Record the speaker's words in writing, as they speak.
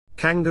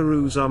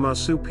Kangaroos are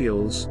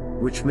marsupials,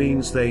 which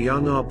means their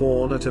young are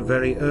born at a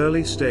very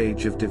early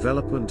stage of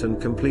development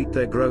and complete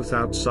their growth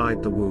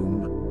outside the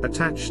womb,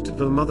 attached to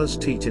the mother's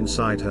teat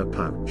inside her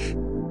pouch.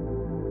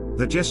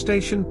 The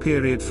gestation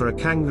period for a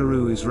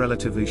kangaroo is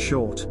relatively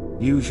short,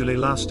 usually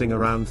lasting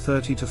around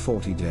 30 to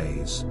 40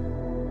 days.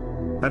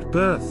 At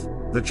birth,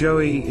 the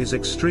joey is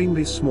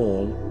extremely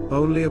small,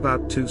 only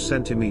about 2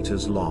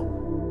 centimeters long.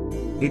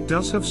 It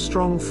does have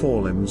strong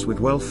forelimbs with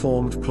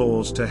well-formed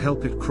claws to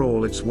help it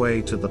crawl its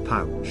way to the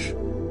pouch.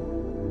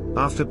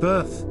 After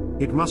birth,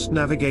 it must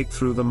navigate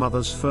through the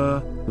mother's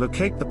fur,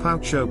 locate the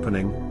pouch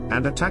opening,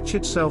 and attach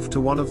itself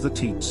to one of the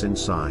teats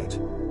inside.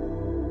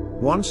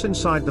 Once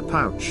inside the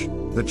pouch,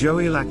 the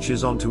joey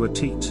latches onto a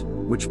teat,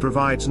 which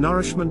provides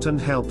nourishment and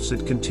helps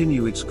it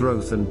continue its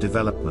growth and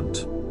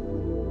development.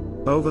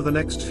 Over the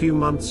next few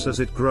months as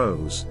it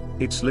grows,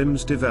 its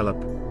limbs develop,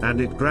 and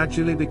it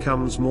gradually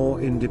becomes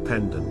more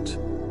independent.